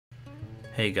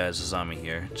Hey guys, Azami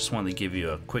here. Just wanted to give you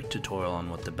a quick tutorial on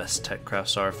what the best tech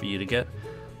crafts are for you to get,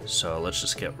 so let's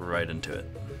just get right into it.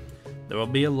 There will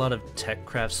be a lot of tech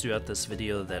crafts throughout this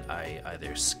video that I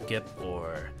either skip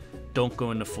or don't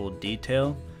go into full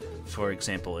detail. For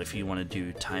example, if you want to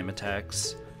do time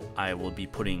attacks, I will be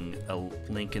putting a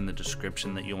link in the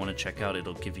description that you'll want to check out.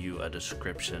 It'll give you a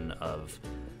description of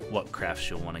what crafts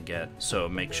you'll want to get, so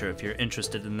make sure if you're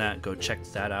interested in that, go check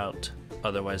that out.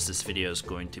 Otherwise, this video is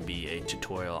going to be a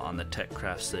tutorial on the tech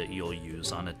crafts that you'll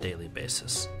use on a daily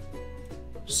basis.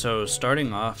 So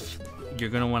starting off, you're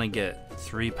going to want to get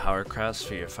 3 power crafts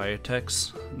for your fire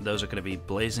techs. Those are going to be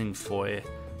Blazing Foie,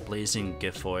 Blazing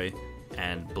Gifoie,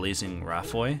 and Blazing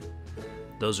Rafoie.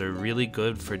 Those are really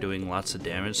good for doing lots of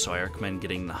damage, so I recommend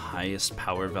getting the highest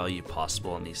power value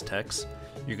possible on these techs.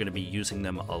 You're going to be using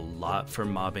them a lot for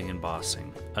mobbing and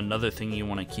bossing. Another thing you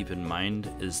want to keep in mind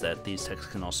is that these techs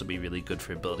can also be really good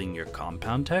for building your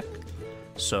compound tech.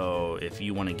 So if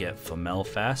you want to get Femelle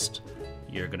fast,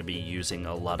 you're going to be using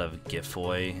a lot of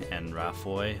Gifoie and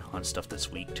Rafoie on stuff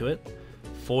that's weak to it.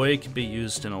 Foie can be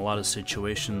used in a lot of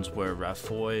situations where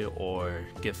Rafoie or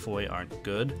Gifoie aren't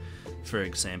good. For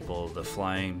example, the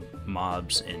flying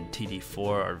mobs in TD4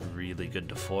 are really good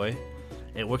to Foie.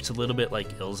 It works a little bit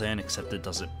like Ilzan, except it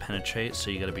doesn't penetrate, so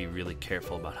you gotta be really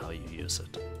careful about how you use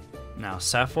it. Now,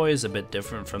 Safoie is a bit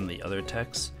different from the other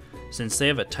techs. Since they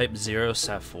have a type 0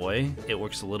 Safoie, it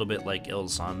works a little bit like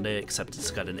Ilzonde, except it's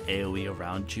got an AoE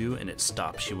around you and it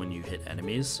stops you when you hit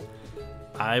enemies.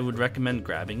 I would recommend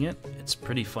grabbing it. It's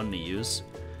pretty fun to use.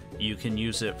 You can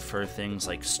use it for things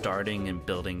like starting and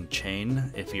building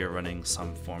chain if you're running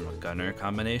some form of gunner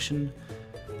combination.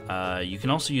 You can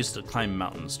also use it to climb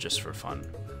mountains just for fun,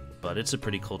 but it's a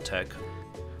pretty cool tech.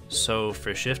 So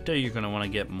for Shifta, you're going to want to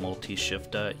get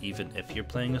multi-Shifta even if you're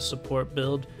playing a support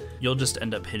build. You'll just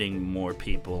end up hitting more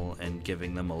people and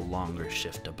giving them a longer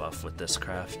Shifta buff with this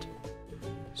craft.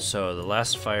 So the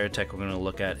last fire tech we're going to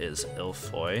look at is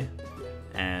Ilfoie.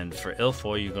 And for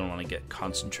Ilfoie, you're going to want to get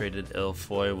concentrated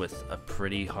Ilfoie with a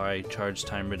pretty high charge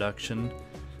time reduction.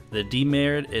 The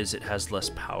demerit is it has less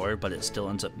power, but it still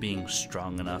ends up being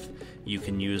strong enough. You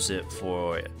can use it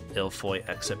for Ilfoie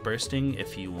exit bursting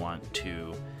if you want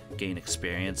to gain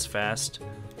experience fast.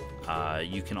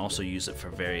 You can also use it for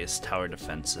various tower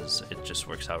defenses. It just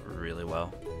works out really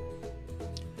well.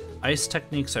 Ice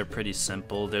techniques are pretty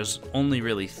simple. There's only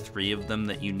really 3 of them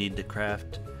that you need to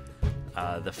craft.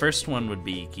 The first one would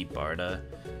be Gibarta.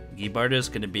 Gibarta is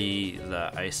going to be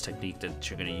the ice technique that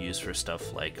you're going to use for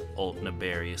stuff like ult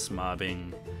Nabarius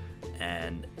mobbing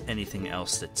and anything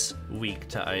else that's weak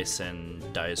to ice and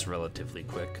dies relatively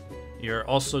quick. You're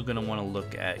also going to want to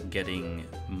look at getting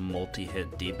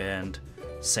multi-hit Deband.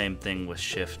 Same thing with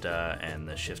Shifta and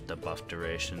the Shifta buff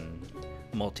duration.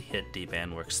 Multi-hit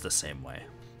Deband works the same way.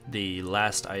 The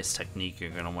last ice technique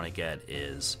you're going to want to get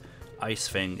is Ice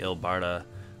Fang Ilbarta.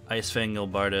 Ice Fang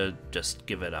Ilbarta, just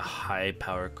give it a high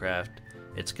power craft.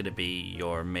 It's going to be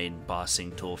your main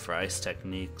bossing tool for ice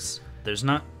techniques. There's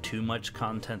not too much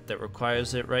content that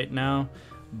requires it right now,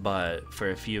 but for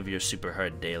a few of your super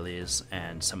hard dailies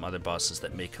and some other bosses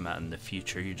that may come out in the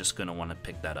future, you're just going to want to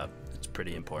pick that up. It's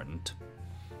pretty important.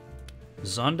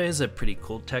 Zonde is a pretty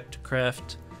cool tech to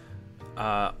craft.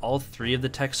 All 3 of the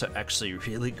techs are actually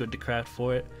really good to craft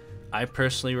for it. I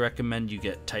personally recommend you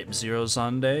get type 0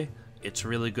 Zonde. It's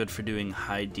really good for doing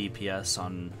high DPS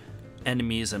on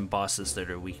enemies and bosses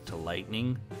that are weak to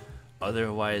lightning.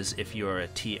 Otherwise, if you are a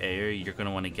TA'er, you're going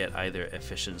to want to get either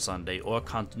Efficient Zonde or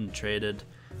Concentrated.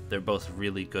 They're both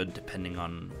really good depending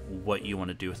on what you want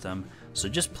to do with them. So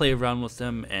just play around with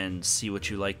them and see what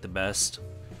you like the best.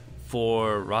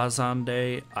 For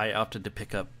Razonde, I opted to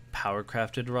pick up Power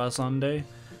Crafted Razonde.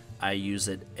 I use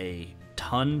it a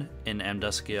ton in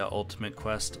Amduskia Ultimate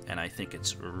Quest, and I think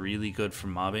it's really good for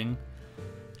mobbing.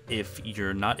 If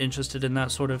you're not interested in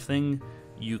that sort of thing,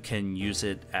 you can use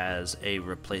it as a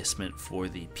replacement for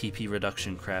the PP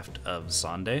reduction craft of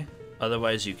Zonde.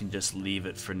 Otherwise, you can just leave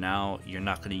it for now. You're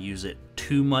not going to use it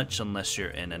too much unless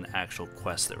you're in an actual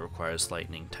quest that requires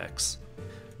lightning techs.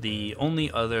 The only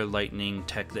other lightning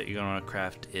tech that you're going to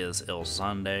craft is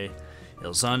Ilzonde.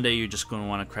 Ilzonde, you're just going to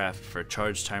want to craft for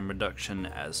charge time reduction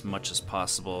as much as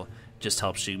possible. Just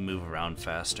helps you move around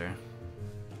faster.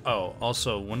 Oh,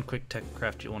 also one quick tech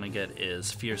craft you want to get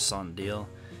is Fierce on Deal.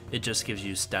 It just gives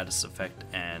you status effect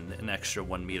and an extra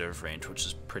 1 meter of range, which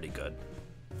is pretty good.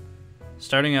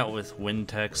 Starting out with wind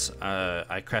techs,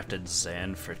 I crafted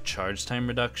Zan for charge time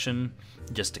reduction,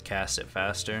 just to cast it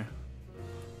faster.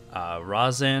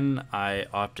 Razan, I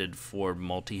opted for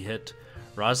multi-hit.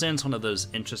 Razan's one of those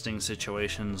interesting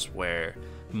situations where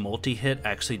multi-hit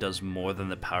actually does more than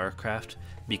the power craft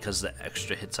because the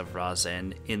extra hits of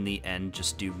Razan in the end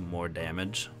just do more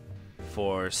damage.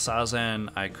 For Sazan,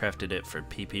 I crafted it for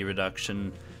PP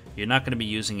reduction. You're not going to be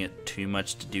using it too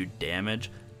much to do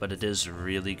damage, but it is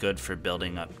really good for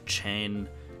building up chain.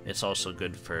 It's also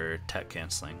good for tech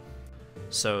canceling.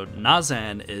 So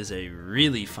Nazan is a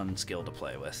really fun skill to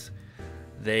play with.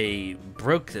 They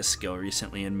broke this skill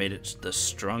recently and made it the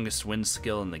strongest wind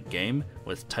skill in the game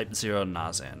with Type 0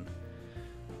 Nazan.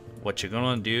 What you're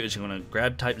going to do is you're going to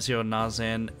grab Type 0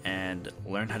 Nazan and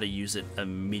learn how to use it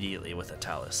immediately with a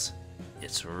Talus.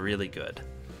 It's really good.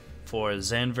 For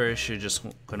Zanverse, you're just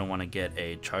going to want to get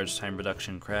a charge time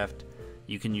reduction craft.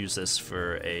 You can use this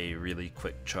for a really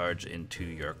quick charge into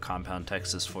your compound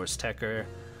Texas Force Techer.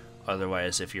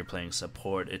 Otherwise, if you're playing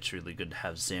support, it's really good to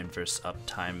have Zanverse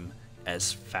uptime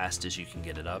as fast as you can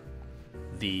get it up.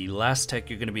 The last tech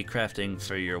you're going to be crafting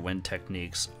for your wind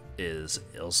techniques is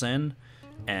Ilzonde,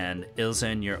 and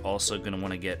Ilzonde you're also going to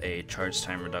want to get a charge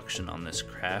time reduction on this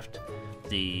craft.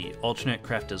 The alternate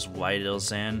craft is White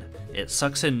Ilzonde. It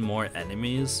sucks in more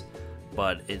enemies,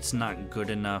 but it's not good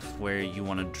enough where you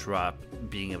want to drop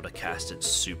being able to cast it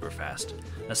super fast,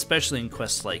 especially in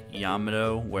quests like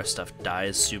Yamato where stuff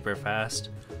dies super fast.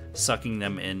 Sucking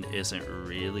them in isn't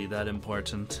really that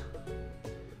important.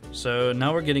 So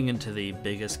now we're getting into the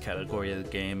biggest category of the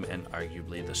game and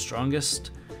arguably the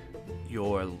strongest,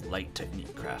 your light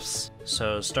technique crafts.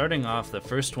 So starting off, the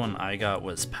first one I got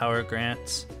was Power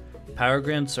Grants. Power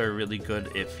Grants are really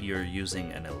good if you're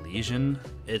using an Elysion.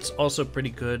 It's also pretty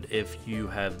good if you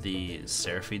have the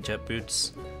Sarafi jet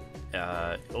boots.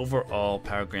 Overall,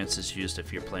 Power Grants is used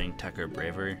if you're playing Tech or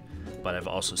Braver, but I've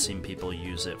also seen people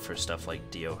use it for stuff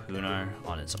like Dio Hunar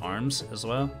on its arms as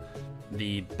well.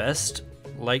 The best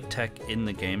light tech in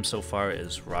the game so far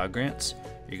is Raw Grants.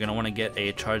 You're going to want to get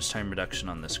a charge time reduction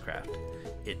on this craft.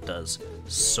 It does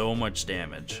so much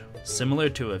damage. Similar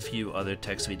to a few other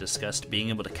techs we discussed, being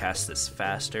able to cast this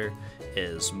faster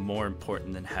is more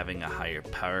important than having a higher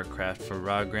power craft for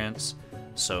Raw Grants,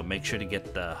 so make sure to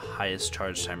get the highest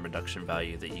charge time reduction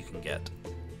value that you can get.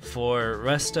 For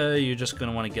Resta, you're just going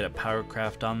to want to get a power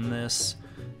craft on this.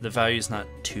 The value is not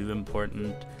too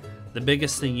important. The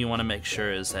biggest thing you want to make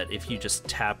sure is that if you just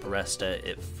tap Resta,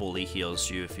 it fully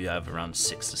heals you if you have around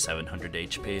 600 to 700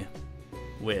 HP.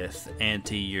 With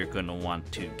Anti, you're going to want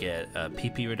to get a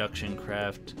PP reduction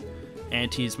craft.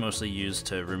 Anti is mostly used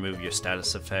to remove your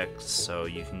status effects, so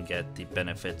you can get the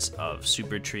benefits of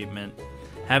super treatment.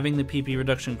 Having the PP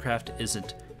reduction craft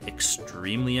isn't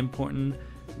extremely important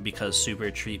because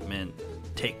super treatment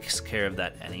takes care of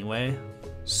that anyway,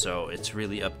 so it's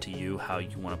really up to you how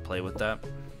you want to play with that.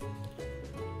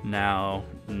 Now,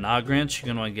 Nogrants, you're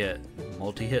going to want to get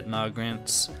multi-hit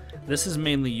Nogrants. This is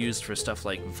mainly used for stuff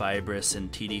like Vibrus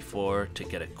and TD4 to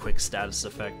get a quick status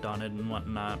effect on it and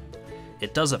whatnot.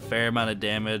 It does a fair amount of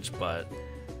damage, but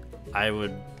I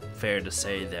would fair to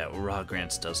say that Raw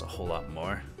Grants does a whole lot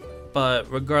more.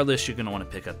 But regardless, you're going to want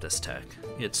to pick up this tech.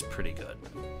 It's pretty good.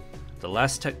 The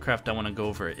last tech craft I want to go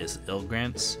over is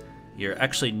Ilgrants. You're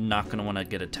actually not going to want to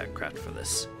get a tech craft for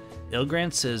this.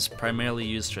 Ilgrants is primarily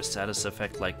used for status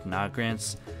effect like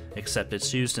Nogrants, except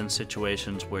it's used in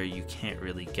situations where you can't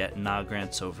really get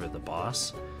Nogrants over the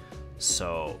boss.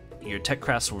 So your tech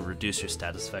crafts will reduce your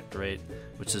status effect rate,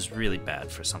 which is really bad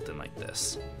for something like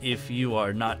this. If you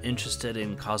are not interested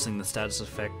in causing the status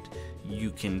effect,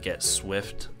 you can get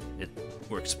Swift. It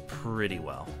works pretty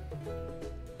well.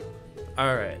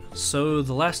 Alright, so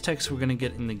the last techs we're going to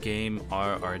get in the game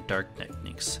are our dark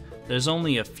techniques. There's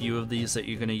only a few of these that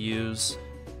you're going to use,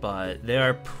 but they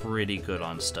are pretty good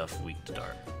on stuff weak to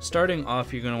dark. Starting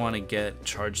off, you're going to want to get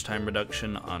charge time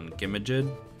reduction on Gimajid.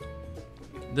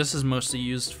 This is mostly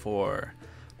used for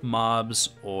mobs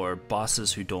or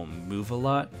bosses who don't move a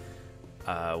lot.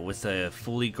 With a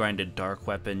fully grinded dark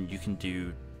weapon, you can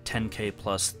do 10k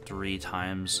plus 3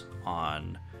 times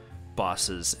on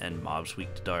bosses and mobs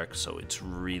weak to dark, so it's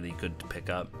really good to pick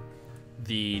up.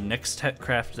 The next tech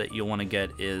craft that you'll want to get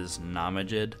is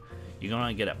Namajid. You're going to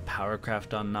want to get a power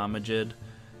craft on Namajid.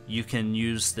 You can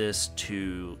use this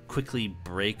to quickly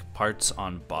break parts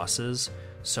on bosses,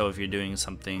 so if you're doing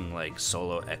something like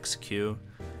solo XQ,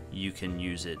 you can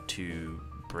use it to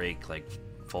break like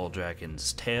Full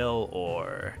Dragon's tail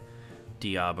or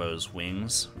Diabo's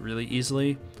wings really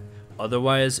easily.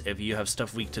 Otherwise, if you have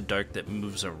stuff weak to dark that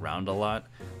moves around a lot,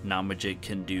 Namajid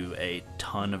can do a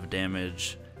ton of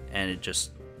damage and it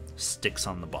just sticks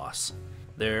on the boss.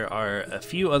 There are a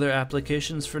few other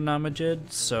applications for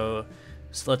Namajid, so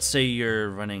let's say you're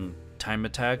running time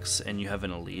attacks and you have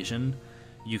an Elysion.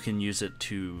 you can use it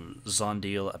to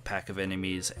Zonde a pack of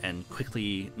enemies and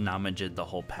quickly Namajid the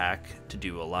whole pack to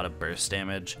do a lot of burst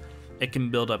damage. It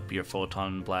can build up your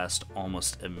Photon Blast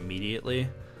almost immediately,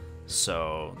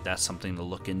 so that's something to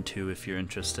look into if you're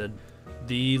interested.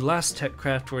 The last tech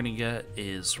craft we're going to get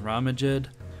is Ramajid.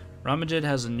 Ramajid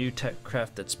has a new tech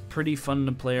craft that's pretty fun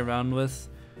to play around with.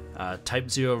 Type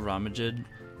 0 Ramajid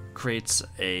creates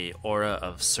a aura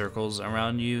of circles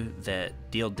around you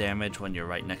that deal damage when you're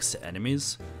right next to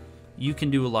enemies. You can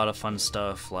do a lot of fun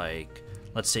stuff, like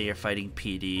let's say you're fighting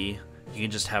PD, you can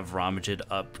just have Ramajid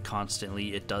up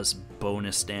constantly. It does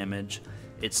bonus damage.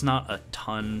 It's not a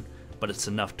ton, but it's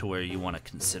enough to where you want to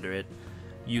consider it.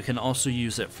 You can also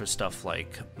use it for stuff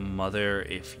like Mother.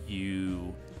 If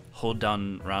you hold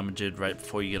down Ramajid right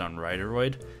before you get on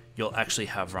Rideroid, you'll actually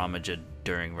have Ramajid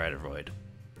during Rideroid.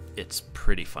 It's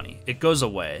pretty funny. It goes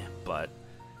away, but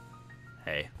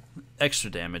hey, extra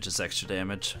damage is extra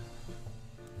damage.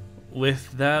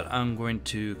 With that, I'm going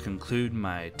to conclude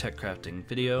my tech crafting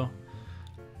video.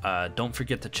 Don't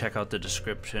forget to check out the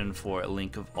description for a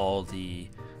link of all the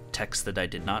techs that I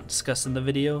did not discuss in the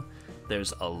video.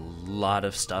 There's a lot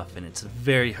of stuff and it's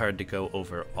very hard to go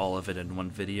over all of it in one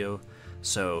video.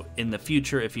 So in the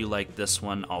future, if you like this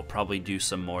one, I'll probably do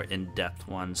some more in-depth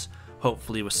ones,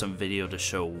 hopefully with some video to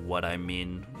show what I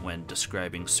mean when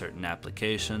describing certain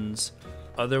applications.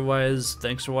 Otherwise,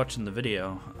 thanks for watching the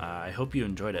video. I hope you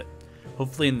enjoyed it.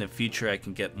 Hopefully in the future I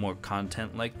can get more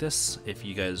content like this if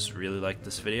you guys really like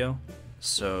this video.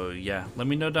 So yeah, let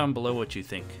me know down below what you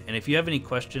think. And if you have any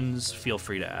questions, feel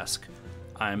free to ask.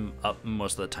 I'm up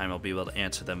most of the time. I'll be able to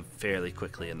answer them fairly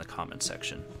quickly in the comment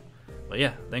section. But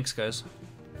yeah, thanks guys.